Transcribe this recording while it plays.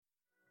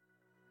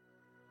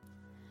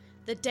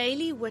The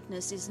Daily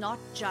Witness is not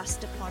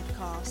just a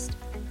podcast,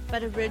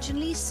 but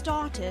originally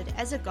started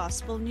as a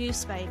gospel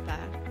newspaper.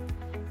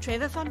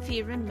 Trevor van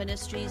Vieren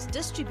Ministries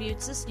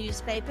distributes this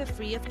newspaper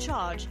free of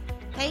charge,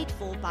 paid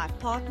for by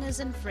partners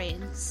and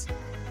friends.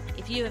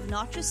 If you have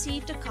not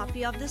received a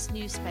copy of this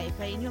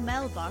newspaper in your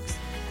mailbox,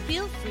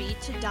 feel free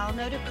to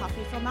download a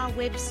copy from our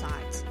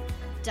website,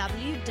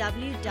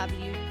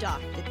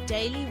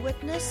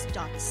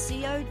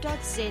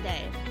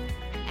 www.thedailywitness.co.za.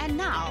 And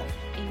now,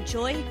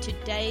 enjoy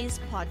today's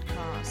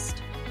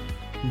podcast.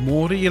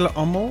 Môre julle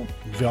almal,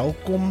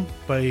 welkom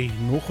by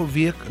nog 'n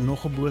week,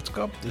 nog 'n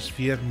boodskap. Dis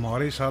weer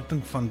Marius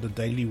Harting van The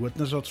Daily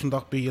Witness wat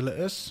vandag by julle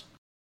is.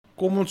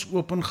 Kom ons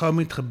open gou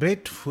met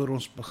gebed voor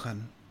ons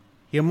begin.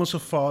 Hemelse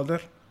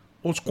Vader,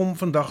 ons kom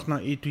vandag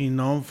na U toe in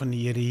die naam van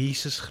die Here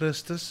Jesus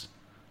Christus.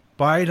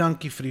 Baie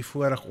dankie vir die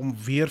voorreg om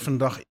weer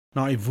vandag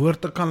na U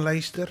woord te kan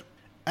luister.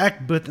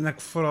 Ek bid en ek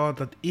vra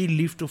dat U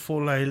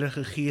liefdevolle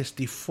Heilige Gees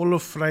die volle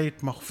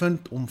vryheid mag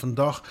vind om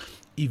vandag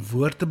U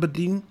woord te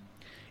bedien.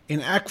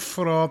 En ek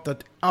vra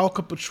dat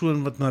elke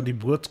persoon wat na die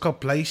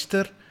boodskap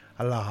luister,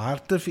 hulle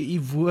harte vir U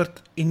woord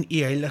en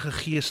U Heilige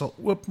Gees sal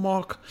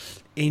oopmaak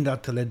en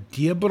dat hulle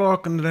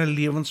deurbraak in hulle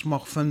lewens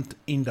mag vind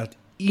en dat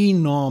U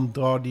naam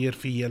daardeur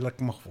verheerlik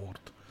mag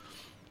word.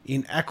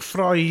 En ek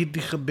vra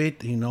hierdie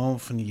gebed in die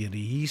naam van die Here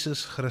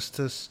Jesus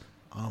Christus.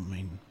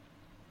 Amen.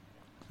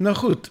 Nou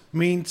goed,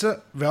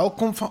 mense,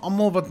 welkom van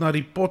almal wat na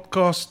die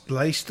podcast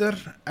luister.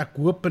 Ek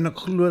hoop en ek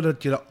glo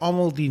dat julle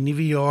almal die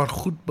nuwe jaar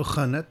goed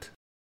begin het.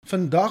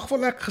 Vandag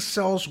wil ek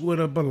gesels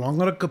oor 'n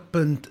belangrike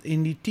punt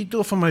en die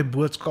titel van my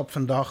boodskap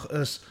vandag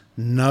is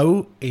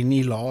Nou en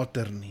nie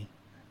later nie.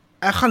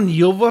 Ek gaan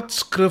heelwat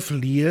skrif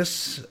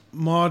lees,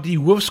 maar die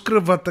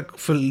hoofskrif wat ek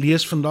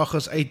lees vandag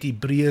is uit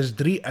Hebreërs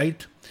 3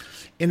 uit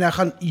en ek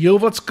gaan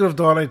heelwat skrif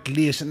daaruit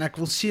lees en ek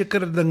wil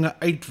sekere dinge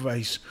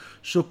uitwys.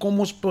 So kom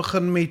ons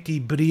begin met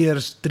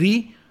Hebreërs 3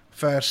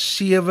 vers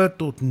 7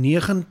 tot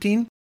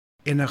 19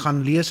 en ek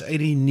gaan lees uit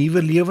die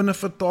Nuwe Lewende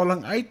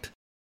Vertaling uit.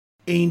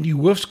 En die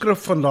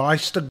hoofskrif van daai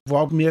stuk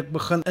waarmee ek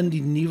begin in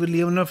die Nuwe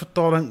Lewende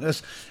Vertaling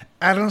is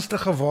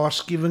ernstige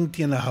waarskuwing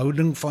teen 'n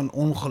houding van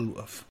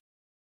ongeloof.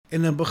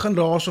 En dan begin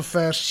daar so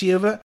vers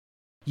 7,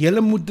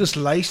 julle moet dus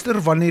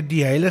luister wanneer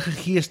die Heilige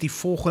Gees die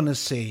volgende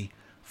sê,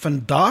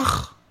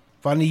 vandag,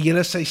 wanneer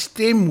julle sy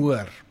stem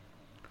hoor,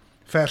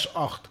 vers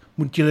 8,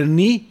 moet julle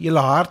nie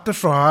julle harte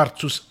verhard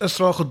soos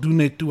Israel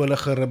gedoen het toe hulle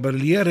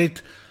gerebelleer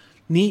het,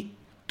 nie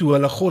toe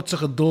hulle God se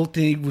geduld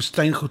in die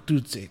woestyn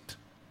getoets het.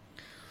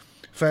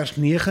 Vers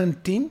 9 en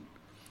 10,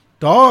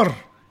 daar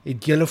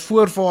het julle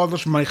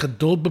voorvaders my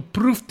geduld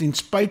beproef ten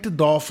spyte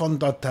daarvan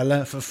dat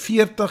hulle vir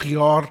 40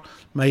 jaar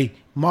my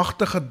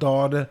magtige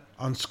dade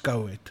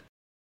aanskou het.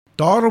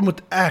 Daarom het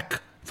ek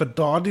vir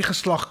daardie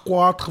geslag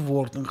kwaad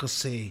geword en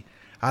gesê,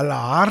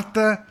 hulle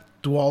harte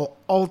dwaal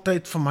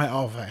altyd van my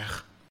af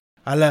weg.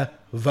 Hulle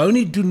wou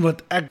nie doen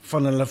wat ek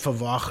van hulle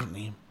verwag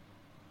nie.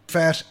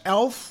 Vers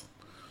 11,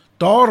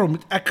 daarom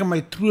het ek in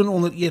my troon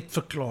onder eed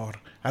verklaar,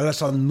 hulle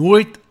sal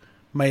nooit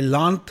my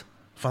land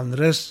van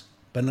rus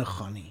binne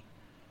gaan nie.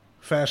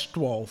 Vers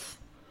 12.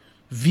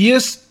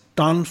 Wees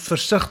dan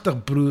versigtig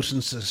broers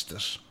en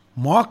susters.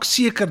 Maak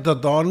seker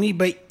dat daar nie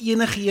by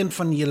enige een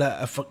van julle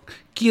 'n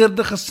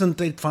verkeerde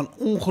gesindheid van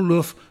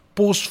ongeloof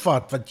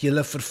posvat wat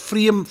julle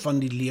vervreem van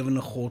die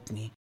lewende God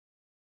nie.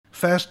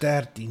 Vers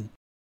 13.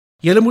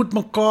 Julle moet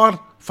mekaar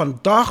van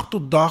dag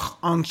tot dag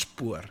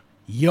aanspoor.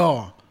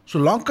 Ja,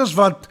 solank as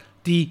wat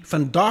die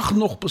vandag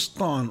nog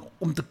bestaan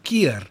om te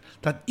keer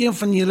dat een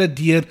van julle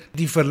deur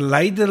die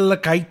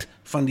verleidelikheid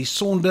van die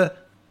sonde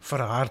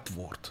verhard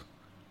word.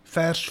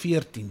 Vers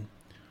 14.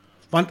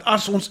 Want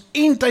as ons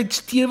eintyd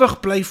stewig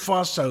bly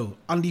vashou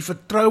aan die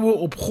vertroue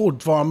op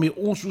God waarmee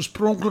ons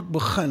oorspronklik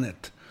begin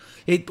het,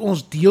 het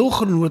ons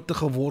deelgenote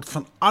geword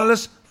van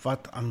alles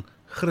wat aan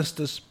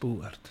Christus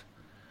behoort.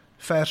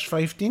 Vers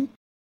 15.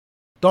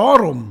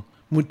 Daarom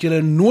moet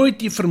julle nooit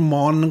die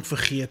vermaaning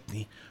vergeet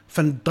nie.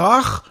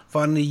 Vandag,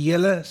 wanneer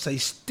julle sy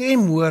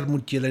stem hoor,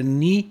 moet julle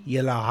nie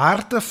julle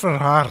harte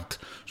verhard,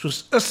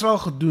 soos Israel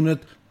gedoen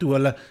het toe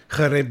hulle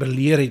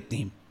gerebelleer het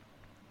nie.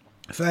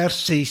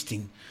 Vers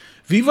 16.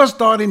 Wie was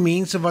daar die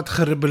mense wat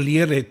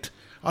gerebelleer het,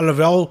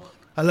 alhoewel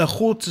hulle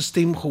God se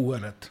stem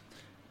gehoor het?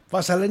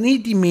 Was hulle nie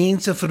die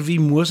mense vir wie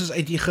Moses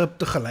uit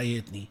Egipte gelei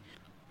het nie?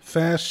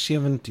 Vers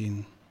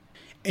 17.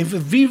 En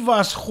vir wie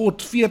was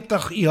God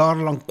 40 jaar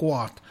lank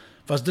kwaad?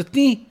 Was dit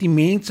nie die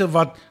mense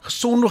wat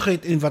gesondig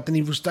het en wat in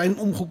die woestyn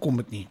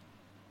omgekom het nie?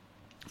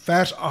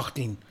 Vers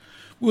 18.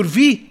 Oor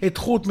wie het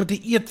God met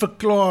 'n eed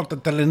verklaar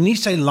dat hulle nie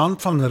sy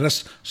land van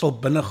rus sal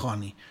binnegaan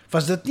nie?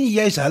 Was dit nie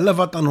juis hulle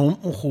wat aan hom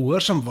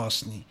ongehoorsaam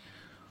was nie?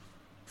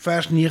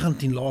 Vers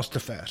 19, laaste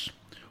vers.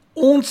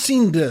 Ons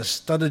sien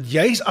dus dat dit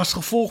juis as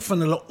gevolg van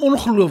hulle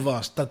ongeloof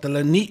was dat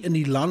hulle nie in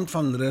die land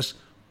van rus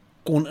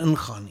kon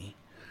ingaan nie.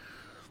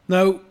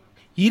 Nou,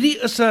 hierdie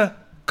is 'n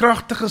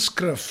kragtige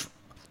skrif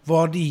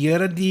waar die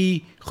Here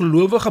die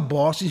gelowige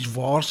basies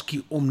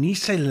waarsku om nie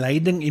sy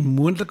leiding en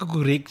moontlike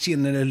korreksie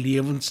in hulle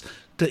lewens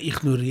te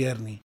ignoreer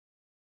nie.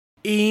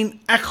 En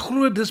ek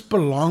glo dis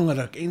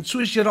belangrik, en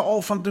soos julle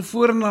al van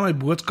tevore na my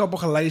boodskappe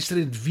geluister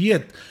het,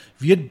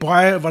 weet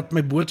baie wat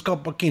my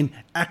boodskappe ken,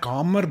 ek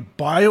hamer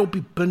baie op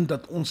die punt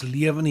dat ons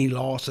lewe in die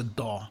laaste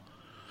dae.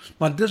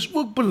 Maar dis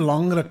ook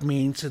belangrik,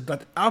 mense,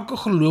 dat elke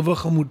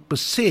gelowige moet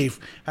besef,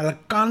 hulle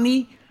kan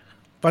nie,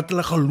 wat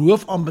hulle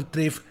geloof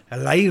aanbetref,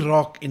 lei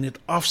raak en dit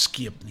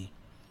afskeep nie.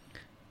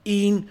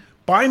 En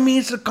baie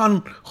mense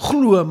kan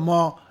glo,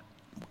 maar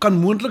kan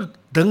moontlik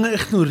dinge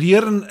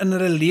ignoreer in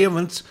hulle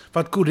lewens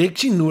wat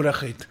korreksie nodig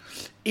het.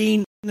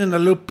 En in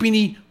hulle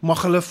opinie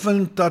mag hulle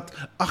vind dat,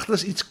 ag,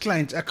 dis iets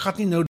kleins, ek gaan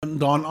nie nou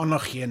daaraan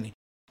aandag gee nie.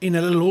 En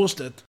hulle los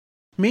dit.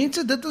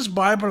 Mense, dit is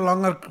baie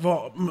belangrik,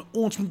 waar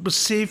ons moet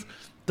besef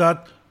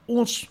dat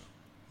ons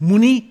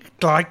moenie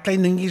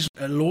klein dingetjies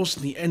los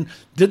nie. En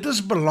dit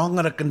is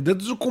belangrik, en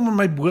dit is hoekom in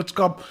my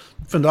boodskap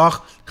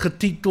vandag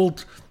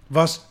getiteld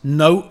was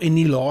nou en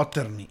nie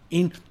later nie.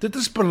 En dit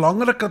is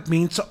belangrik dat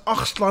mense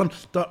agslaan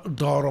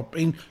daarop.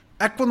 En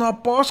ek wil na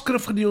 'n paar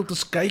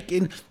skrifgedeeltes kyk,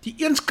 en die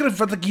een skrif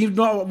wat ek hier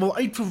nou wil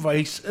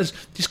uitverwys is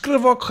die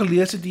skrif wat ek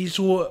gelees het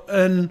hierso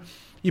in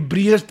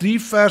Hebreërs 3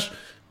 vers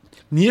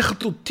 9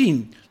 tot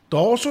 10.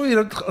 Daar sou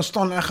hier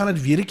staan, ek gaan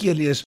dit weer 'n keer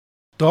lees.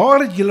 Daar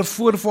het julle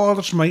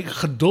voorvaders my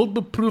geduld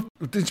beproef,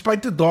 ten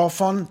spyte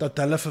daarvan dat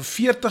hulle vir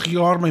 40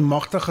 jaar my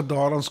magtige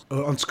daaraan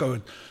aanskou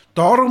het.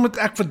 Daarom het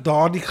ek vir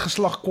daardie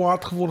geslag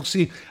kwaad geword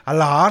gesê,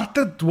 hulle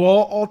harte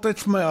dwaal altyd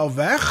vir my al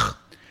weg.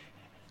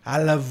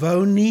 Hulle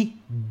wou nie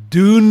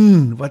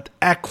doen wat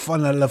ek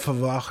van hulle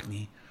verwag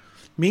nie.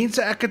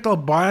 Mense, ek het al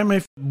baie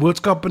my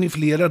boodskap in die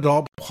verlede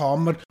daarop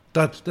gehamer,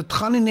 dat dit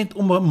gaan nie net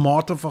om 'n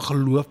mate van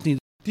geloof nie.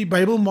 Die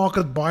Bybel maak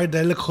dit baie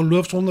duidelik,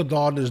 geloof sonder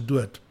dade is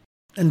dood.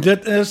 En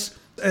dit is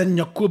in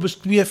Jakobus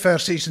 2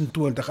 vers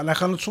 26, en ek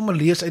gaan dit sommer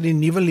lees uit die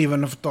Nuwe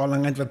Lewende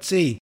Vertaling uit wat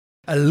sê,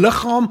 'n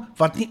liggaam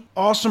wat nie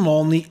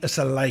asemhaal nie is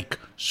 'n lijk,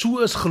 so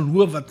is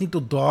geloof wat nie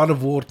tot dade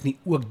word nie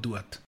ook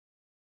dood.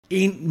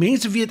 En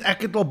mense weet,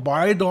 ek het al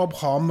baie daarop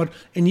gehamer,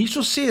 en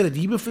hierso sê dit,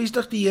 hier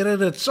bevestig die Here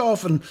dit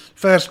self in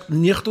vers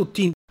 9 tot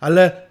 10,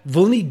 hulle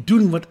wil nie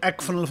doen wat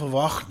ek van hulle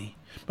verwag nie.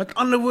 Met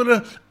ander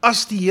woorde,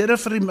 as die Here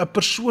vir 'n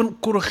persoon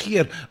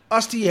korrigeer,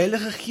 as die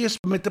Heilige Gees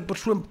met 'n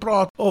persoon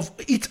praat, of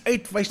iets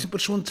uitwys in 'n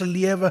persoon se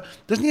lewe,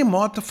 dis nie 'n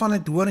mate van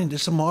het hoor nie,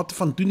 dis 'n mate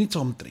van doen iets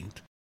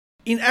omtrent.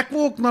 En ek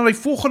wil ook na die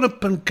volgende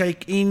punt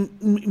kyk, en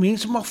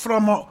mense mag vra,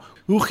 maar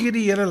hoe gee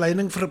die Here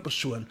leiding vir 'n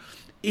persoon?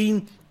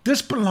 En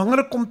dis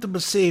belangrik om te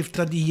besef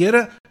dat die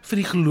Here vir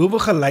die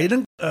gelowige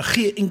leiding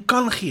gee en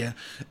kan gee,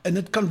 en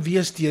dit kan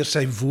wees deur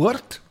sy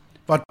woord,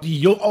 wat die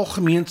heel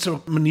algemeenste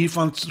manier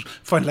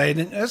van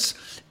leiding is,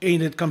 en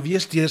dit kan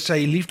wees deur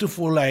sy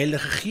liefdevolle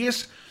Heilige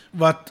Gees,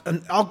 wat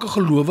in elke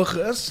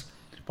gelowige is,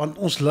 want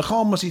ons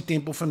liggaam is die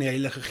tempel van die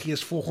Heilige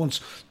Gees,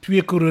 volgens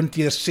 2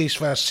 Korintiërs 6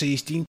 vers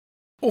 16,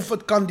 of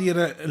het kan deur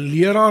 'n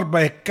leraar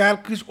by 'n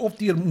kerk wees, of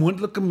deur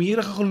moontlike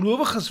meerige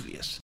gelowiges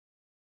wees.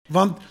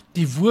 Want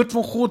die woord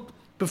van God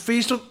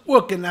bevestig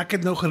ook, en ek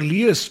het nou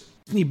gelees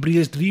in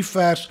Hebreërs 3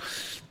 vers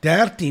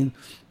 13,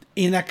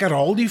 en ek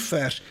herhaal die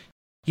vers,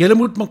 julle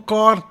moet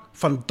mekaar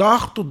van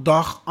dag tot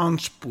dag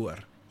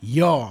aanspoor.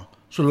 Ja,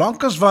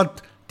 solank as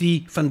wat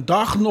die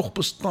vandag nog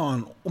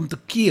bestaan om te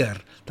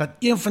keer, dat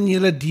een van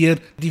julle deur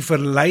die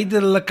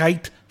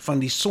verleidelikheid van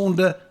die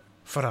sonde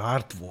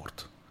verhard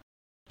word.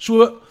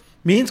 So,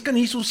 mens kan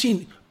hierso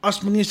sien,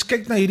 as mens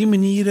kyk na hierdie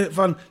maniere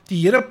van,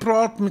 die Here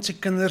praat met sy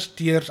kinders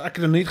deur, ek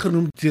het net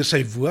genoem, deur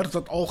sy woord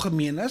wat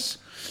algemeen is.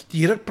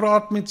 Die Here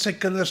praat met sy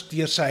kinders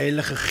deur sy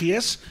Heilige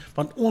Gees,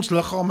 want ons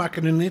liggaam, ek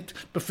het net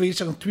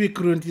bevestig in 2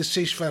 Korintiërs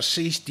 6 vers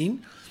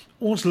 16,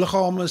 ons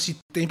liggaam is die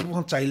tempel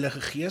van sy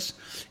Heilige Gees,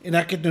 en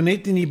ek het nou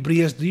net in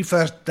Hebreërs 3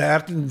 vers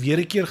 13 weer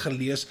 'n keer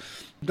gelees,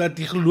 dat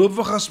die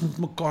gelowiges met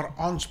mekaar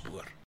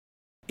aanspoor.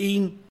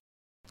 En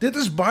dit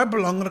is baie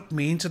belangrik,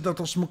 mense, dat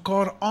ons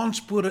mekaar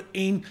aanspoor,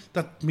 en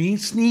dat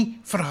mens nie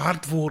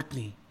verhard word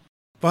nie.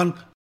 Want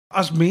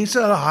as mense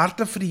hulle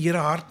harte vir die Here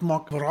hard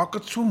maak, raak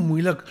dit so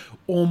moeilik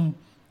om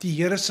die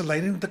Here se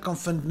leiding te kan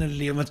vind in hulle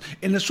lewens.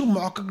 En dit is so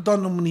maklik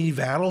dan om in die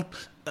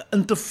wêreld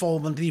in te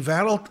val, want die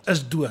wêreld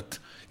is dood.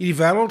 Die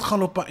wêreld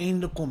gaan op 'n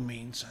einde kom,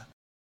 mense.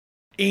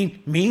 En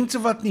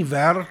mense wat in die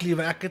wêreld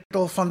lewe, ek het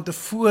al van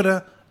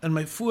tevore in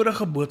my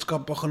vorige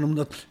boodskappe genoem,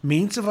 dat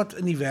mense wat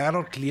in die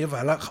wêreld lewe,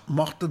 hulle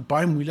mag dit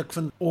baie moeilik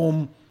vind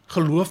om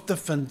geloof te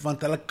vind,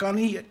 want hulle kan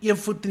nie een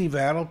voet in die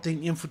wêreld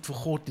en een voet vir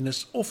God, en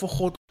is of vir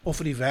God of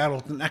vir die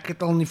wêreld, en ek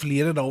het al in die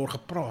verlede daaroor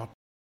gepraat.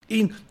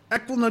 En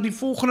ek wil nou die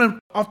volgende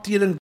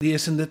afdeling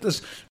lees, en dit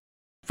is,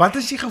 wat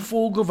is die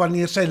gevolge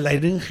wanneer sy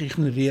leiding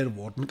geïgnoreer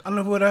word? Met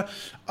ander woorde,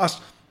 as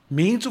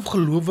mens of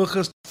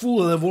gelowiges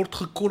voel, hulle word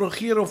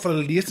gekorrigeer, of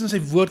hulle lees in sy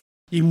woord,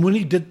 jy moet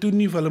nie dit doen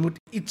nie, of hulle moet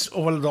iets,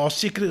 of hulle daar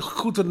seker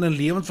goed in hulle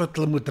lewens wat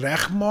hulle moet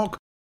regmaak.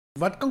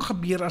 Wat kan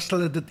gebeur as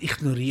hulle dit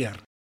ignoreer?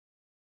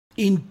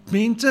 En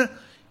mense,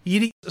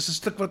 hierdie is 'n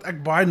stuk wat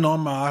ek baie na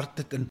my hart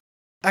het, en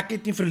ek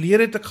het in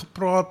verlede het ek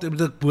gepraat,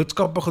 het ek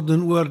boodskappe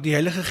gedoen oor die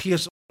Heilige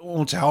Gees,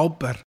 ons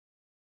helper.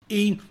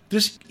 En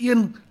dis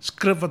een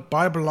skrif wat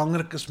baie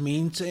belangrik is,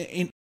 mense,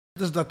 en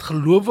is dat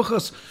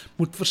gelowiges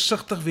moet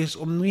versigtig wees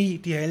om nie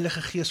die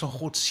Heilige Gees van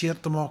God seer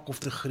te maak of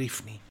te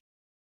grief nie.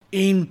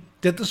 En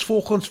dit is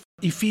volgens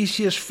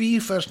Efesiërs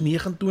 4 vers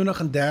 29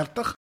 en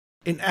 30,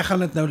 en ek gaan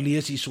dit nou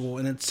lees hierso,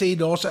 en dit sê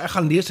daarso, ek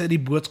gaan lees uit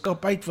die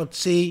boodskap uit wat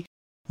sê,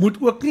 moet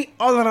ook nie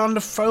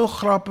allerhande vuil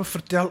grappe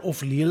vertel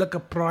of lelike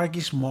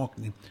praatjies maak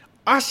nie.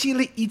 As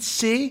jy iets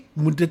sê,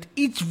 moet dit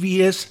iets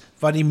wees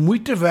wat die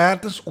moeite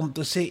werd is om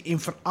te sê en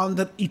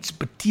verander iets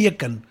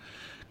beteken.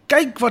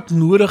 Kyk wat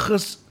nodig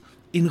is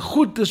en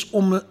goed is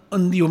om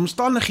in die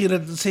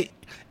omstandighede te sê,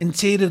 en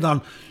sê dit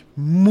dan,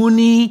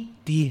 moenie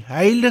die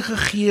Heilige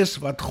Gees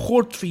wat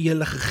God vir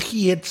julle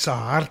gegee het, sy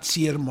hart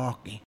seer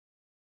maak nie.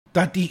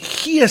 Dat die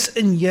Gees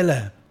in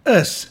julle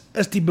is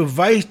die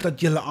bewys dat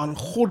julle aan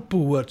God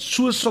behoort.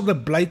 So sal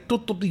dit bly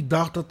tot die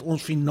dag dat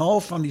ons finaal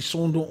van die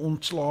sonde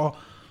ontslae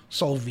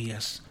sal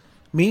wees.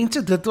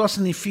 Mense, dit was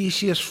in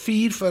Efesiërs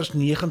 4 vers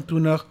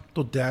 29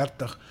 tot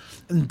 30.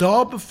 En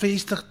daar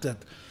bevestig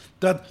dit,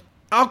 dat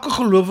elke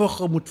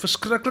gelowige moet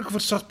verskriklik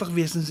versigtig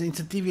wees en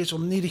sensitief wees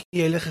om nie die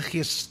Heilige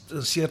Gees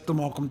seer te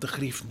maak om te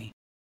grief nie.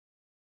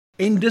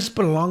 En dis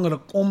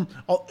belangrik om,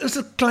 al is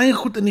dit klein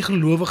goed in die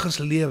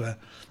gelowiges lewe,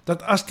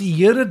 dat as die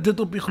Here dit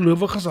op die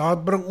gelowiges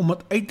hart bring om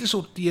dit uit te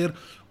sorteer,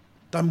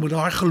 dan moet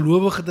daai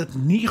gelowige dit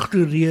nie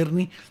ignoreer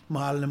nie,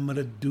 maar hulle moet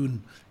dit doen.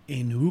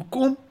 En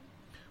hoekom?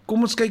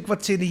 Kom ons kyk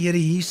wat sê die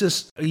Here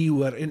Jesus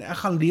hieroor, en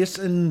ek gaan lees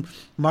in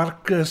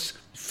Markus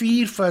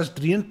 4 vers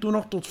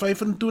 23 tot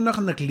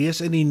 25, en ek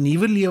lees in die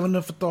Nuwe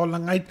Lewende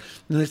Vertaling uit,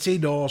 en dit sê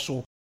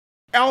daarso,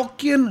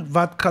 elkeen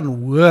wat kan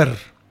hoor,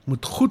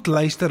 moet goed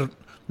luister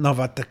na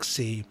wat ek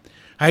sê.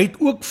 Hy het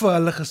ook vir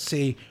hulle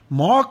gesê,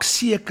 maak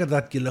seker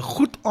dat julle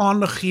goed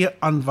aandag gee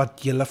aan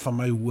wat julle van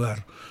my hoor.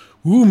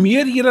 Hoe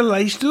meer julle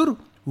luister,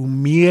 hoe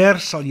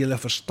meer sal julle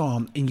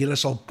verstaan, en julle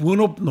sal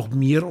boonop nog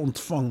meer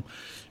ontvang.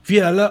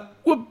 Wie hulle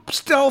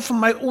oopstel vir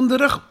my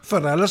onderrig,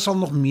 vir hulle sal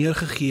nog meer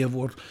gegee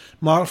word,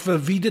 maar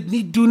vir wie dit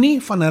nie doen nie,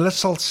 van hulle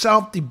sal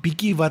self die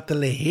bietjie wat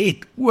hulle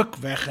het,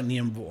 ook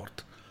weggeneem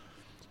word.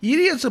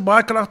 Hierdie is 'n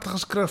baie kragtige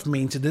skrif,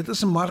 mense. Dit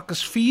is in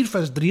Markus 4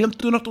 vers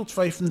 23 tot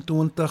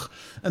 25,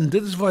 en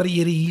dit is waar die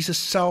Here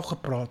Jesus self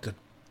gepraat het.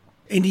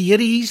 En die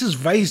Here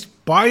Jesus wys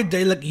baie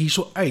duidelik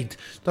hierso uit,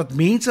 dat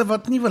mense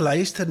wat nie wil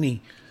luister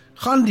nie,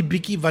 gaan die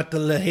bietjie wat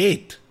hulle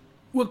het,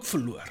 ook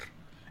verloor.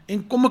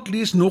 En kom ek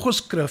lees nog 'n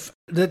skrif,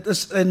 dit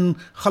is in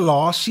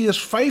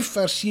Galasiërs 5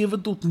 vers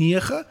 7 tot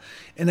 9,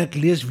 en ek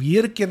lees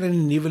weer 'n keer in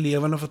die Nuwe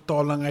Lewende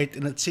Vertaling uit,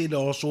 en dit sê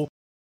daarso,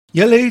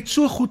 julle het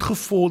so goed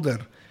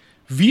gevorder,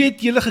 wie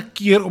het julle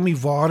gekeer om die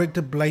waarheid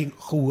te bly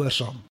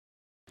gehoorsaam?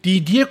 Die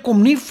idee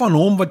kom nie van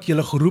hom wat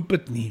julle geroep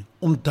het nie.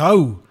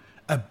 Onthou,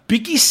 'n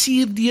bietjie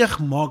suurdeeg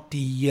maak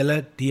die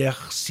hele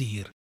deeg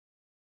suur.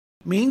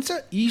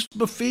 Mense, hier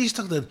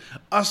bevestig dit,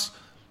 as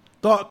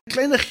daar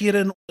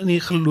kleinighede in die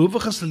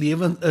gelowiges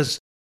lewe is,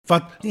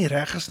 wat nie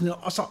reg is nie,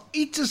 as daar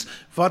iets is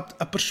wat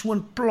 'n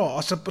persoon pla,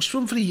 as 'n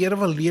persoon vir die Here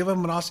wil lewe,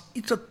 maar daar's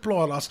iets wat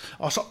pla,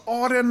 as 'n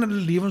area in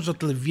hulle lewens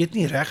wat hulle weet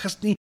nie reg is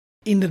nie,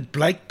 en dit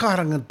bly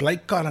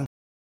karring.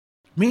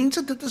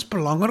 Mense, dit is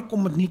belangrik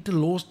om dit nie te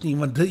los nie,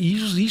 want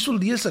hierso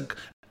lees ek,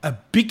 'n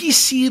bietjie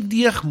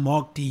suurdeeg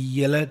maak die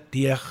hele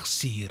deeg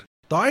suur.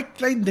 Daai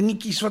klein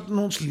dingetjies wat in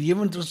ons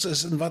lewens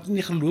is, en wat in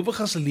die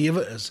gelowiges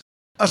lewe is,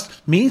 as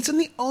mense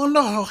nie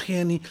aandag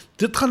gee nie,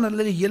 dit gaan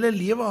hulle hele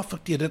lewe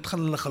affekteer, dit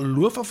gaan hulle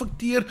geloof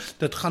affekteer,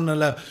 dit gaan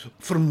hulle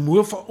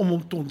vermoë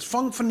om te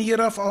ontvang van die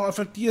Here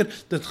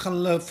affekteer, dit gaan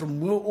hulle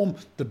vermoë om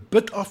te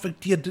bid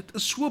affekteer, dit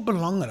is so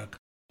belangrik.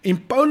 En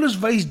Paulus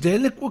wys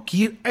duidelik ook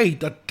hier uit,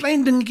 dat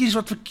klein dingetjies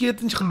wat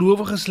verkeerd in die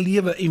gelowiges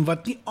lewe, en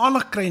wat nie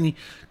aandag kry nie,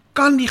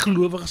 kan die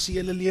gelowiges se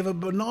hele lewe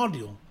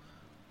benadeel.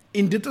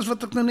 En dit is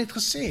wat ek nou net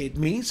gesê het,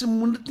 mense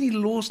moet dit nie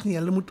los nie,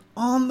 hulle moet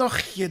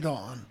aandag gee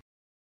daaraan.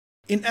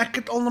 En ek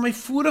het al na my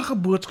vorige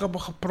boodskappe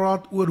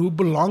gepraat oor hoe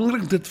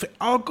belangrik dit vir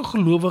elke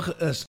gelowige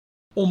is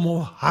om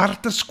hul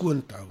harte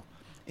skoon te hou.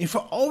 En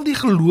vir al die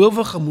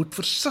gelowige moet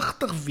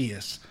versigtig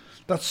wees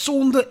dat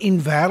sonde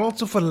en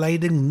wêreldse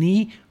verleiding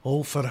nie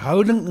hul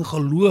verhouding en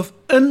geloof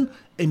in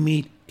en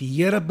met die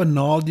Here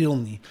benadeel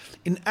nie.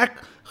 En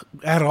ek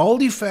herhaal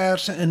die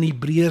verse in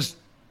Hebreërs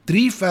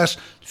 3 vers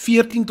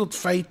 14 tot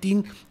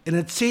 15 en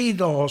dit sê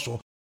daarso,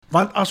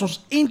 want as ons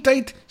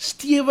eintyd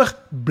stewig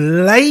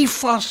bly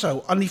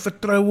vashou aan die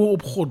vertroue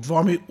op God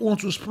waarmee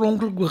ons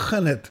oorspronklik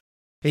begin het,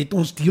 het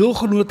ons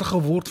deelgenote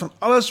geword van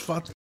alles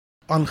wat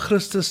aan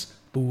Christus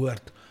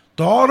behoort.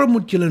 Daarom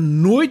moet julle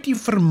nooit die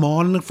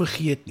vermaaning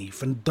vergeet nie.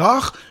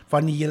 Vandag,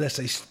 wanneer julle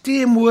sy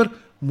stem hoor,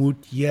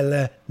 moet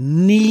julle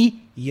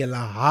nie julle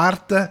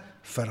harte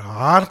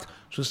verhard,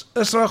 soos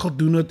Israel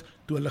gedoen het,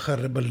 toe hulle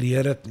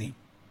gerebelleer het nie.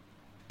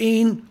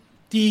 En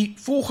die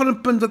volgende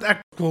punt wat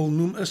ek wil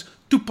noem is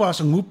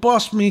toepassing. Hoe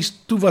pas mens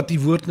toe wat die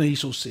woord nou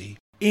hierso sê?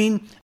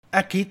 En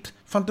ek het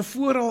van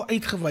tevore al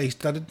uitgewys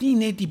dat dit nie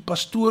net die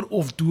pastoor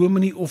of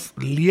dominee of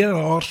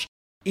leraars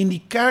en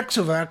die kerk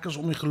se werk is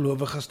om die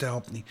gelowiges te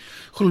help nie.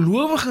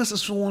 Gelowiges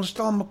is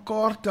veronderstel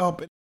mekaar te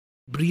help.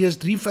 Hebreërs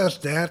 3 vers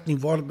 13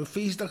 waar dit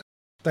bevestig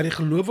dat die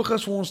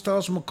gelowiges veronderstel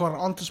is om mekaar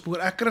aan te spoor.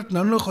 Ek het dit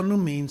nou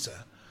genoem mense.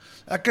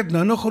 Ek het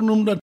nou nog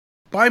genoem dat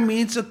baie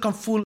mense kan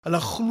voel, hulle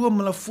glo,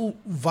 maar hulle voel,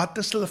 wat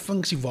is hulle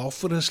funksie,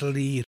 waarvoor is hulle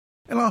hier?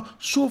 En daar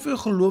soveel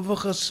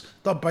gelowiges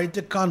daar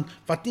buitekant,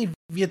 wat nie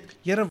weet,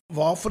 Here,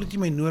 waarvoor het jy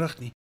my nodig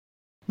nie?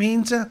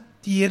 Mense,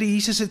 die Here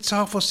Jesus het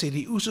self al sê,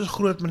 die oes is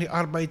groot, maar die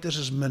arbeiders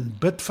is min,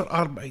 bid vir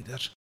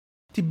arbeiders.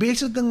 Die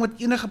beste ding wat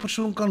enige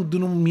persoon kan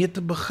doen om mee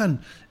te begin,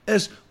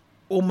 is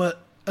om 'n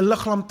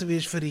liggaam te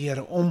wees vir die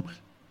Here, om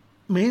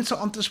mense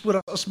aan te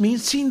spoor. As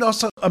mense sien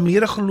daar's 'n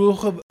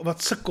medegelowige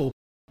wat sukkel,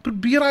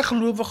 probeer hy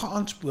gelowige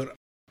aanspoor.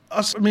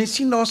 As mense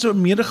sien daar's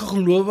 'n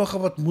medegelowige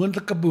wat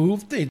moontlike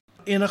behoefte het,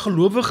 en 'n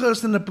gelowige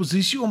is in 'n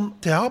posisie om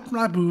te help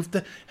met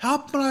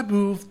daai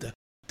behoefte.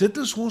 Dit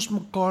is hoe ons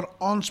mekaar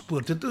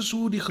aanspoor. Dit is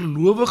hoe die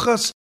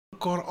gelowiges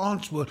mekaar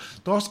aanspoor.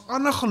 Daar's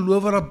ander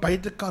gelowiges daar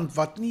buitekant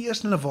wat nie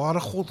eens in 'n ware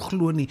God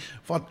glo nie,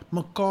 wat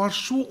mekaar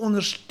so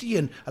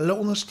ondersteun. Hulle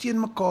ondersteun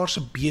mekaar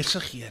se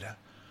besighede.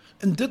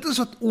 En dit is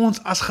wat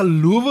ons as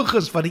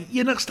gelowiges wat die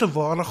enigste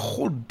ware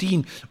God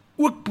dien,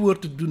 ook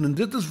behoort te doen. En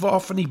dit is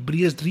waarvan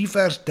Hebreërs 3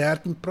 vers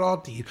 13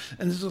 praat hier.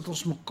 En dit is wat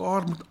ons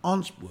mekaar moet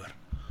aanspoor.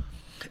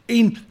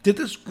 En dit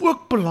is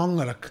ook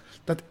belangrik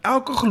dat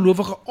elke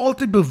gelowige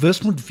altyd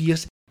bewus moet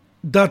wees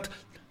dat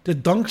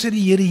dit dankse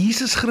die Here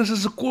Jesus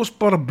Christus se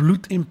kosbare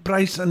bloed en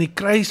prys aan die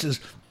kruis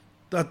is,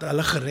 dat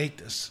hulle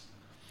gered is.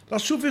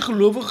 Daar's soveel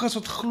gelowiges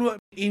wat glo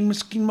en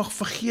miskien mag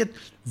vergeet,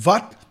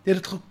 wat het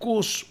dit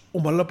gekos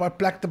om hulle op 'n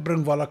plek te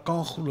bring waar hulle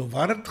kan glo?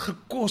 Wat het dit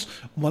gekos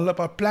om hulle op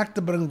 'n plek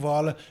te bring waar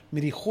hulle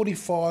met die God die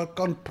Vader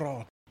kan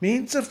praat?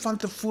 Mense van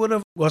tevore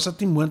was dit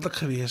nie moontlik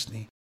geweest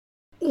nie.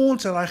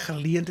 Ons het daai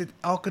geleentheid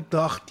elke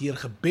dag deur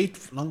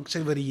gebed,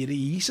 danksy wat die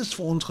Here Jesus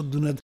vir ons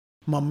gedoen het.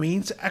 Maar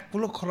mense, ek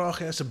wil ook graag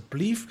hê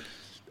asseblief,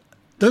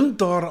 dink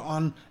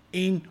daaraan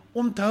en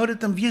onthou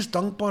dit en wees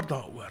dankbaar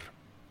daaroor.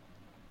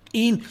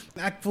 En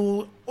ek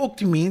wil ook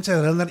die mense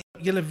herinner,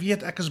 julle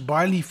weet ek is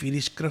baie lief vir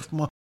hierdie skrif,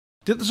 maar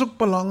dit is ook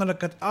belangrik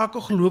dat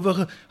elke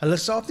gelowige hulle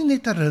self nie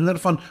net herinner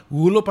van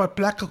hoe hulle op 'n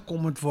plek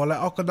gekom het waar hulle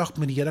elke dag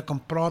met die Here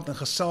kan praat en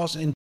gesels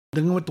en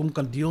dinge met hom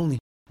kan deel nie.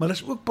 Maar dit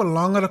is ook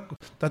belangrik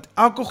dat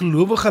elke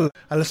gelowige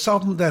hulle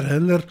self moet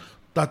herinner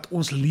dat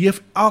ons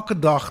leef elke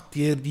dag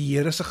deur die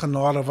Here se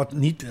genade wat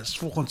nuut is,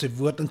 volgens sy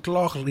woord in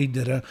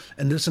Klaagliedere,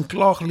 en dit is in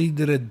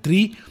Klaagliedere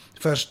 3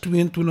 vers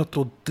 22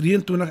 tot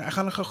 23. Ek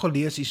gaan gou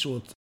lees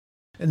hierso.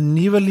 In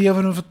Nuwe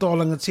Lewende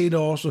Vertaling, het sê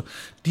daarso: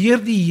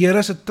 deur die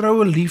Here se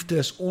troue liefde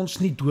is ons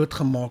nie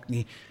doodgemaak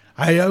nie.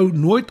 Hy hou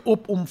nooit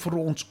op om vir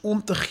ons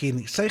om te gee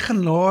nie. Sy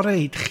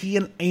genade het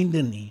geen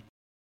einde nie.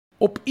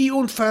 Op u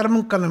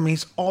ontferming kan 'n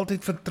mens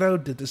altyd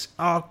vertrou, dit is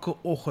elke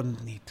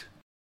oggend nuut.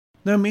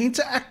 Nou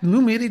mense, ek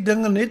noem hierdie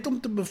dinge net om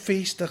te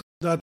bevestig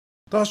dat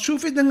daar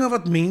soveel dinge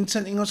wat mense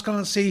in Engels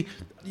kan sê,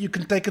 you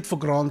can take it for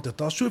granted.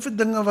 Daar soveel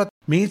dinge wat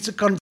mense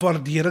kan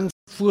waardering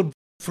voor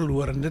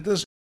verloor, en dit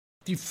is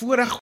die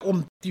voorreg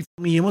om die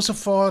Hemelse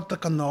Vader te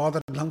kan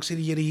nader, dankse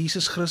die Here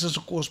Jesus Christus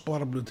se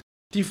kosbare bloed.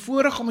 Die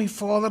voorreg om die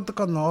Vader te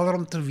kan nader,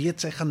 om te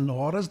weet sy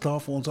genade is daar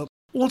vir ons.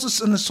 Ons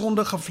is in 'n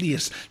sondige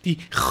vlees. Die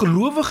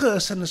gelowige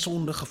is in 'n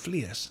sondige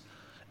vlees.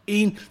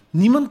 En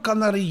niemand kan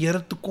na die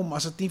Here toe kom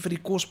as dit nie vir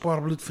die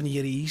kosbare bloed van die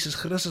Here Jesus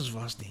Christus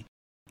was nie.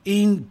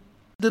 En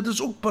dit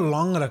is ook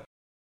belangrik.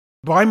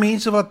 Baie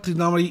mense wat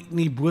na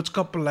die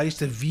boodskappe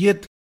luister,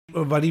 weet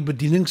wat die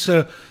bediening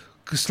se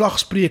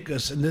geslagspreek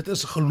is, en dit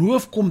is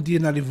geloof kom deur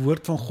na die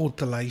woord van God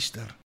te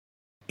luister.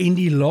 En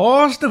die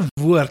laaste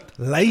woord,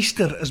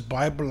 luister, is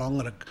baie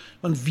belangrik,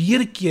 want weer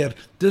 'n keer,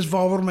 dis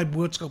waaroor my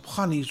boodskap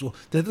gaan hierso,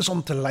 dit is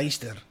om te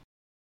luister.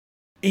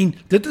 En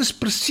dit is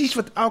presies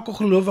wat elke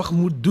gelowige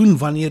moet doen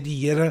wanneer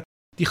die Here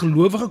die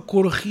gelowige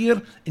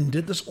korrigeer, en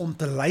dit is om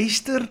te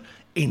luister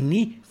en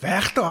nie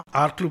weg te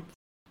hardloop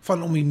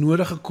van om die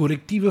nodige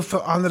korrektiewe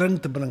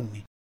verandering te bring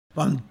nie.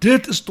 Want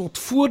dit is tot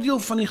voordeel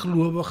van die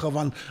gelowige,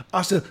 want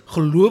as 'n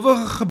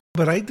gelowige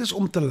bereid is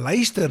om te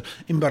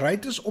luister en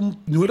bereid is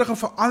om nodige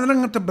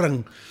veranderinge te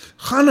bring,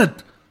 gaan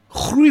dit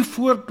groei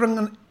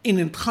voortbring en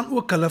dit gaan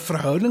ook hulle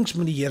verhoudings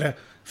met die Here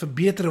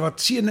verbeter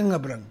wat seëninge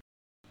bring.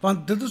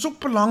 Want dit is ook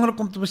belangrik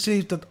om te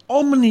besef dat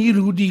al maniere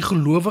hoe die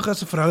gelowige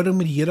se verhouding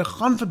met die Here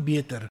gaan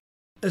verbeter,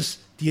 is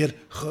deur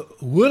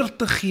gehoor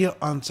te gee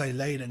aan sy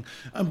leiding.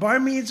 En baie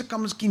mense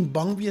kan miskien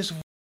bang wees,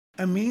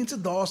 en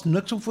mense, daar is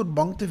niks om voor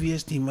bang te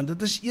wees nie, want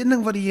dit is een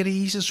ding wat die Here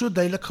Jesus so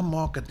duidelik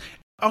gemaak het.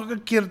 Elke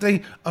keer dat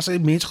hy, as hy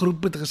mens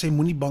geroep het, gesê,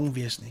 moenie bang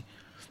wees nie.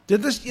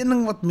 Dit is een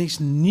ding wat mens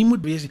nie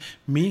moet wees nie.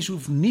 Mens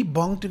hoef nie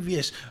bang te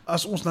wees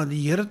as ons na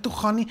die Here toe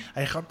gaan nie.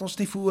 Hy gaan ons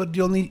nie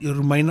veroordeel nie.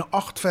 Romeine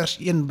 8 vers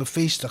 1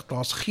 bevestig,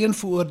 daar is geen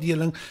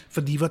veroordeling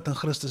vir die wat in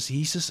Christus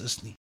Jesus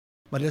is nie.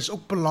 Maar dit is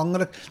ook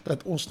belangrik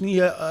dat ons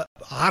nie 'n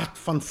hart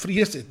van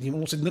vrees het nie,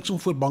 ons het niks om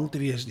voor bang te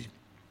wees nie.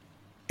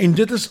 En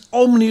dit is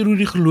al manier hoe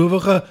die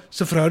gelowige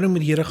se verhouding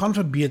met die Here gaan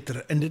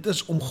verbeter, en dit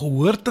is om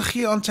gehoor te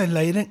gee aan sy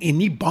leiding en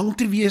nie bang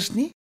te wees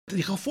nie.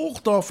 Die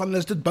gevolg daarvan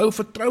is dit bou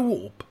vertroue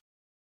op.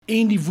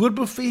 En die woord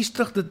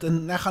bevestig dit,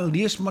 en ek gaan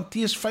lees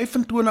Matteus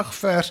 25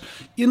 vers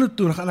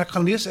 21, en ek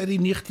gaan lees uit die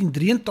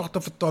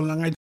 1983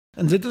 vertaling uit,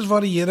 en dit is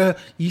waar die Here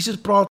Jesus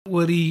praat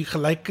oor die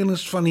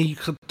gelykenis van die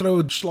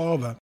getroude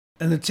slawe.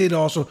 En dit sê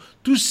daarso,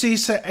 toe sê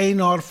sy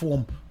eienaar vir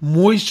hom,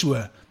 mooi so,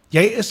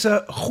 jy is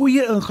 'n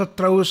goeie en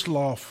getroue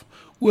slaaf.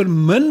 Oor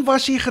min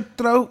was jy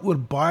getrou, oor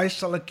baie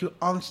sal ek jou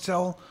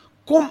aanstel.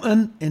 Kom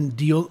in en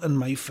deel in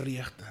my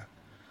vreugde.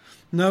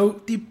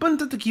 Nou, die punt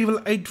wat ek hier wil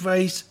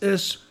uitwys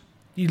is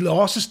die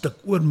laaste stuk.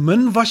 Oor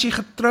min was jy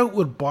getrou,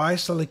 oor baie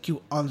sal ek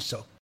jou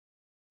aanstel.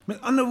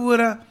 Met ander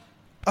woorde,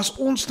 as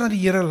ons na die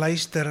Here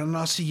luister en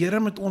as die Here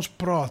met ons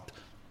praat,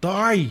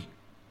 daai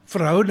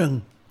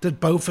verhouding, dit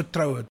bou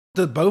vertroue.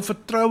 Dit bou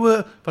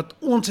vertroue wat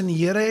ons in die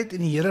Here het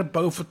en die Here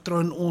bou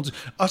vertroue in ons.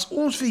 As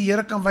ons vir die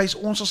Here kan wys,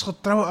 ons is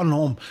getrou aan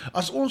hom.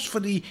 As ons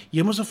vir die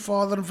Hemelse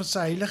Vader en vir sy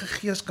Heilige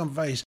Gees kan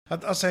wys,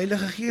 dat as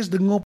Heilige Gees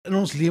dinge op in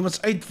ons lewens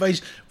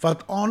uitwys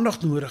wat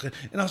aandag nodig het,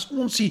 en as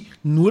ons die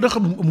nodige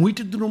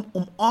moeite doen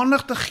om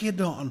aandag te gee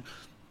daaraan,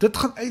 dit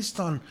gaan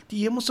uitstaan.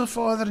 Die Hemelse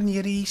Vader en die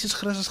Here Jesus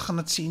Christus gaan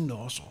dit sien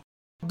daarso.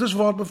 Dis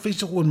waar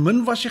bevestig, oor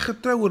min was jy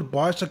getrou, oor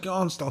baie sal ek jou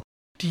aanstel.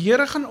 Die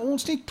Here gaan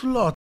ons nie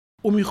toelaat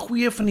om die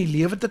goeie van die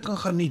lewe te kan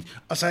geniet,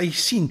 as hy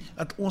sien,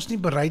 dat ons nie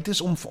bereid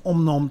is om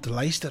na hom te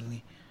luister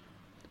nie.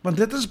 Want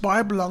dit is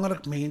baie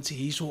belangrik, mense,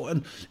 hierso,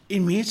 en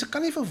mense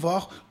kan nie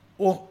verwag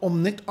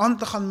om net aan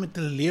te gaan met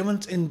hulle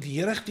lewens en die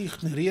Here te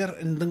ignoreer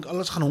en dink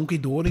alles gaan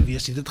honkie-dorie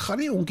wees nie. Dit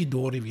gaan nie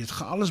honkie-dorie wees, dit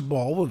gaan alles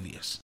behalwe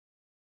wees.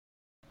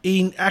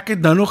 En ek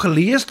het nou nog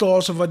gelees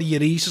daarso wat die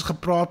Here Jesus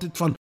gepraat het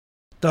van,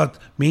 dat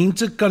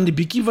mense kan die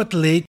bietjie wat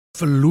hulle het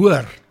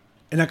verloor.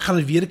 En ek gaan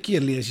dit weer 'n keer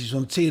lees,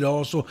 want sê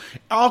daarso,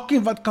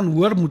 elkeen wat kan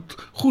hoor moet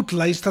goed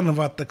luister na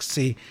wat ek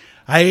sê.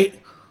 Hy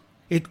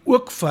het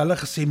ook vir hulle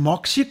gesê,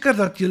 maak seker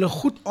dat julle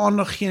goed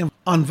aandag gee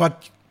aan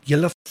wat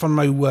julle van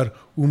my hoor.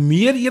 Hoe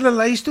meer julle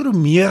luister, hoe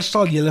meer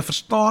sal julle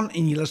verstaan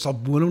en julle sal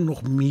boonop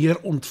nog meer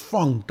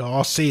ontvang.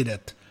 Daar sê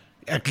dit.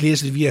 Ek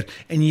lees dit weer.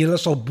 En julle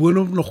sal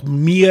boonop nog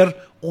meer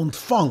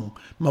ontvang.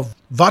 Maar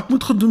wat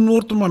moet gedoen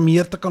word om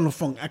meer te kan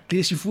ontvang? Ek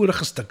lees die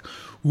vorige stuk.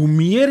 Hoe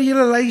meer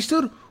julle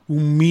luister, hoe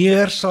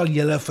meer sal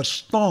julle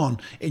verstaan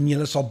en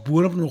julle sal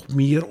boonop nog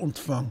meer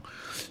ontvang.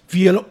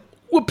 Wie julle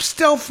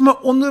oopstel vir my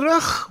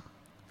onderrig,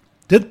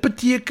 dit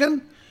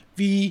beteken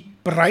wie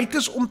bereid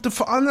is om te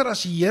verander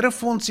as die Here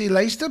vir ons sê,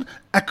 luister,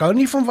 ek hou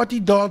nie van wat jy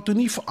daar doen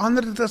nie,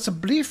 verander dit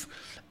asseblief.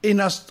 En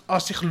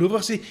as die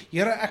gelowiges sê,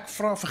 Here, ek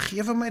vra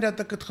vergewe my dat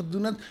ek dit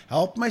gedoen het,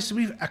 help my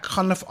asseblief, ek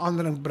gaan 'n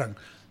verandering bring.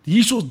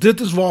 Hierso,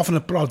 dit is waarvan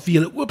ek praat, wie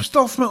julle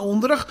oopstel vir my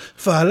onderrig,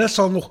 vir hulle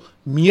sal nog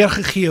meer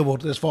gegee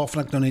word, dis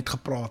waarvan ek nou net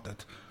gepraat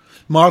het.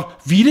 Maar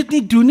wie dit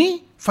nie doen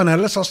nie, van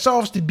hulle sal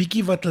selfs die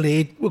bietjie wat hulle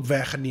het ook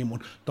weggeneem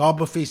word. Daar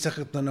bevestig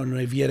het nou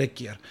weer 'n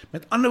keer.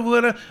 Met ander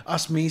woorde,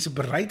 as mense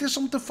bereid is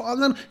om te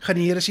verander, gaan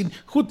die Here sien,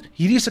 goed,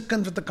 hierdie is 'n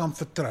kind wat ek kan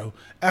vertrou.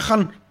 Ek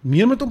gaan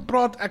meer met hom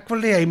praat, ek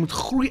wil hê hy moet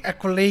groei,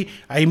 ek wil hê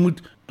hy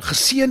moet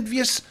geseënd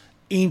wees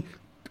en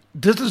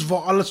dit is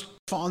waar alles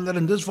verander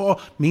en dit is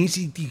waar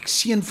mense die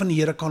seën van die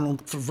Here kan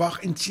verwag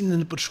en sien in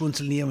 'n persoon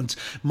se lewens.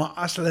 Maar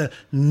as hulle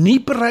nie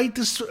bereid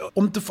is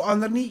om te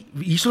verander nie,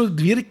 hier sal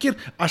dit weer 'n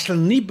keer, as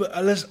hulle nie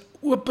hulle is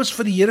oop is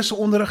vir die Here se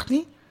onderrig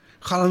nie,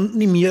 gaan hulle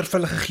nie meer vir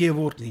hulle gegee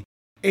word nie.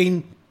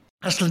 En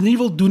as hulle nie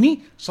wil doen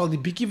nie, sal die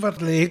bietjie wat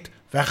hulle het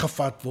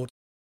weggevat word.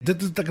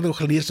 Dit het ek nou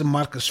gelees in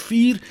Markus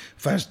 4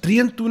 vers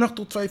 23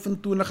 tot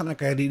 25 en ek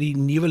het die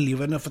nuwe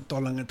lewende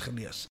vertaling het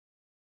gelees.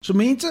 So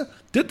mense,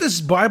 dit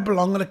is baie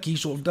belangrik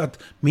hierso, dat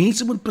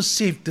mense moet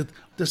besef, dit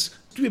is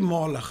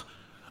tweemalig.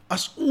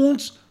 As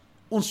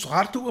ons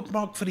harte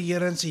oopmaak vir die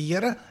Here en sê,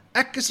 Here,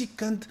 ek is die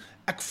kind,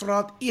 ek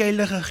vra dat U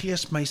Heilige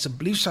Gees my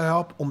asseblief sal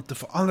help om te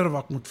verander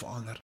wat ek moet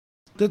verander.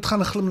 Dit gaan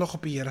 'n glimlag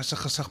op die Here se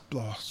gesig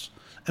plaas.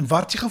 En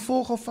wat is die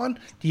gevolge van?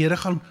 Die Here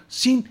gaan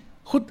sien,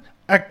 goed,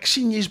 ek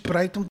sien jy is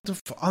bereid om te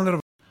verander.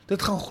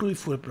 Dit gaan groei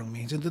voortbring,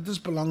 mense, en dit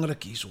is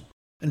belangrik hierso.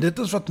 En dit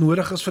is wat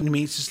nodig is van die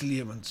mense se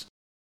lewens.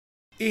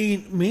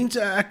 En mense,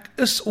 ek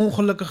is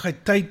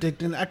ongelukkigheid tyd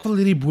het, en ek wil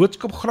hierdie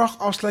boodskap graag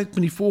afsluit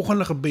met die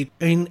volgende gebed.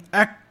 En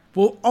ek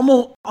wil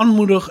almal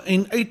aanmoedig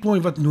en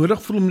uitnooi wat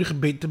nodig voel om die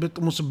gebed te bid,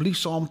 om asseblief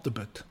saam te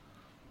bid.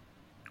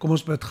 Kom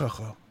ons bid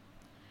gou.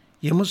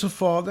 Hemelse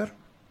Vader,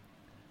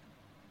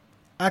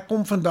 ek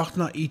kom vandag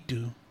na U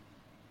toe,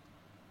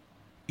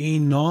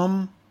 in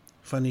naam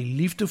van die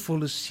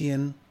liefdevolle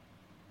Seun,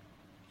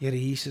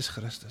 Here Jesus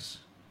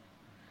Christus.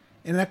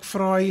 En ek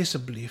vra U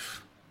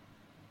asseblief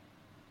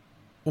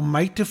om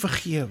my te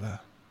vergewe,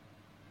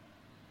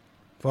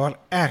 waar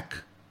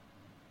ek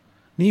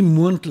nie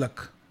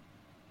moontlik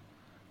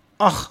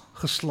ag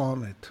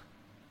geslaan het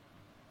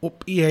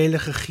op U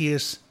Heilige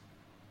Gees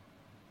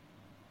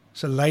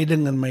se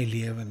leiding in my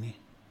lewe nie.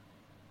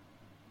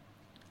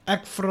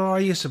 Ek vra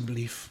U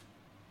asseblief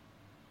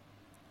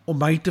om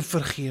my te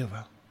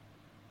vergewe.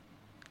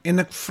 En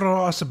ek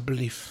vra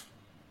asseblief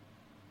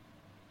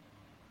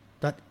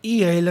dat U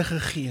Heilige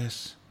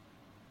Gees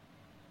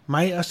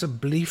my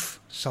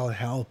asseblief sal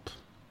help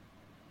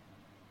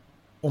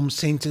om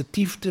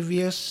sensitief te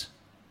wees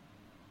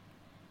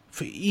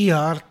vir U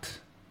hart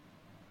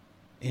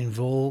en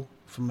wil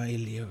vir my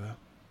lewe.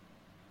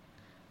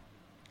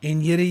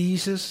 En Here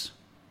Jesus,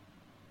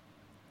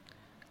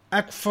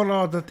 ek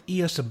vra dat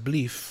U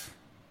asseblief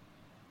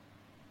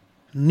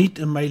nie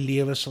in my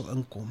lewe sal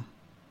inkom,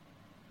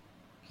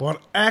 waar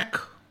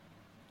ek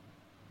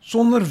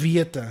sonder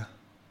wete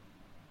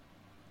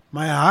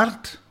my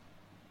hart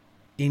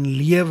en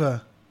lewe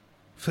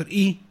vir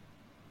U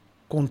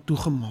kon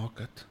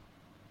toegemaak het.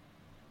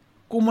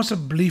 Kom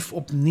asseblief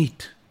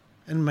opnuut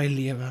in my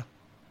lewe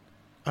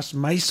as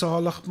my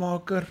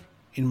saligmaker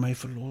en my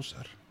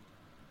verlosser.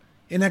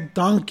 En ek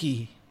dank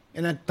U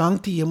en ek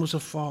dank die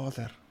Hemelse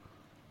Vader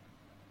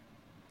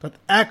dat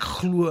ek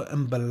glo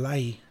en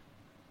bely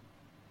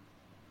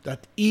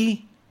dat U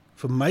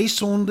vir my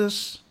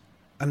sondes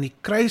aan die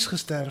kruis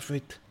gesterf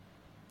het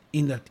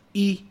en dat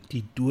U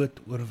die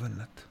dood oorwin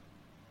het.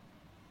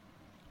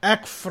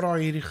 Ek vra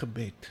hierdie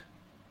gebed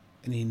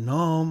in die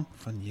naam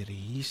van Here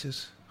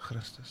Jesus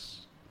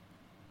Christus.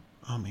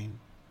 Amen.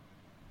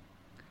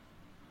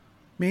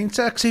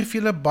 Mense, ek sê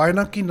vir julle baie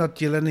dankie dat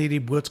julle na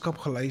hierdie boodskap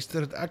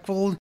geluister het. Ek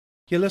wil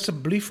julle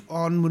asseblief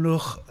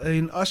aanmoedig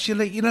en as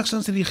julle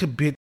enigstens hierdie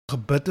gebed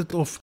gebid het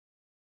of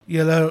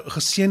julle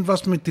geseënd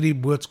was met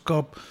hierdie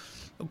boodskap,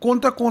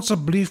 kontak ons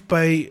asseblief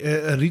by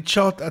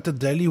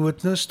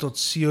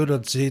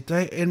richard@dailywitness.co.za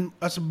en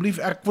asseblief,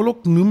 ek wil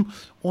ook noem,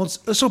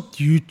 ons is op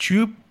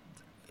YouTube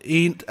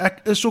en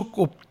ek is ook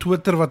op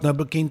Twitter wat nou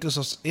bekend is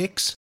as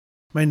X.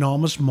 My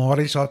naam is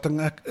Marius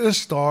Hatting, ek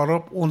is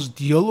daarop, ons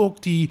deel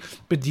ook die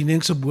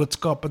bedieningse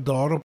boodskappe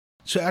daarop.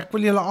 So ek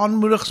wil julle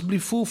aanmoedig,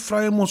 asseblief voel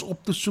vry om ons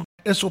op te soek,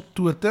 is op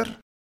Twitter,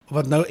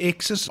 wat nou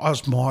X is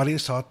as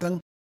Marius Hatting.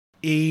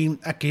 En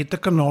ek het 'n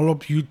kanaal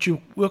op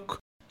YouTube ook.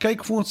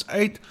 Kyk vir ons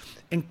uit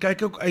en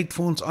kyk ook uit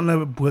vir ons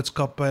ander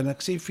boodskappe en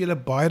ek sê vir julle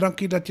baie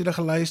dankie dat julle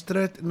geluister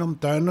het en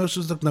onthou nou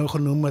soos ek nou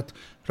genoem het,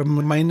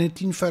 Romeine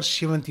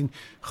 10:17,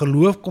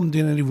 geloof kom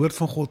deur na die woord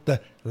van God te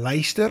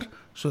luister.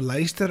 So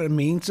luister en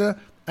mense,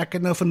 ek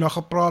het nou vandag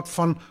gepraat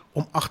van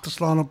om ag te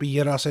slaan op die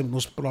Here as hy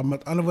ons praat.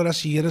 Met ander woorde,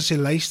 as die Here sê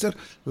luister,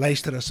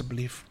 luister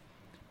asseblief.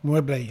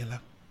 Mooi bly julle.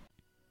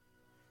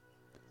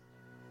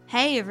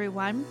 Hey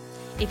everyone,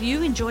 if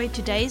you enjoyed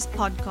today's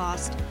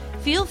podcast,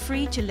 feel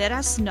free to let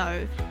us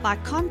know by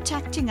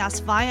contacting us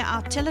via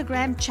our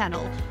Telegram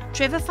channel,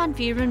 Trevor van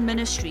Vieren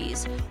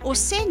Ministries, or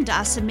send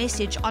us a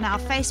message on our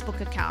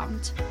Facebook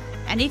account.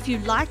 And if you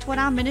liked what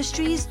our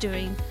ministry is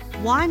doing,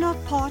 why not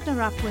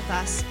partner up with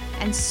us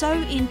and sow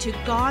into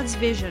God's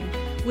vision,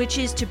 which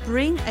is to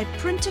bring a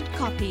printed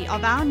copy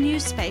of our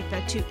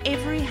newspaper to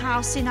every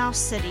house in our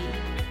city.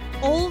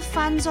 All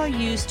funds are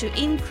used to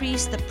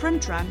increase the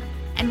print run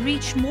and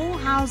reach more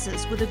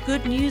houses with the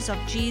good news of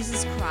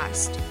Jesus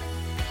Christ.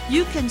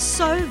 You can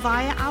sow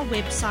via our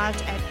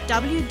website at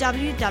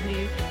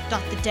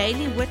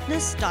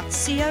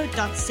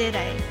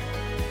www.thedailywitness.co.za.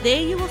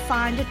 There you will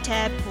find a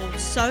tab called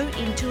Sow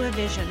into a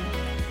Vision.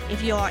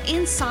 If you are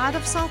inside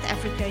of South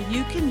Africa,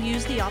 you can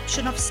use the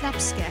option of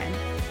SnapScan.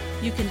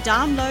 You can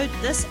download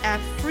this app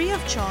free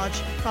of charge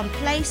from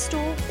Play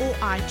Store or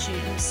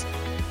iTunes.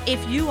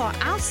 If you are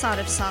outside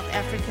of South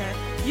Africa,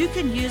 you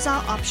can use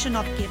our option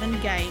of Give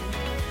and Gain.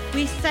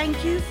 We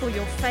thank you for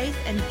your faith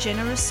and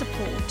generous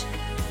support.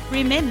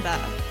 Remember,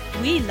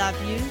 we love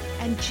you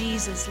and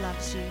Jesus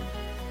loves you.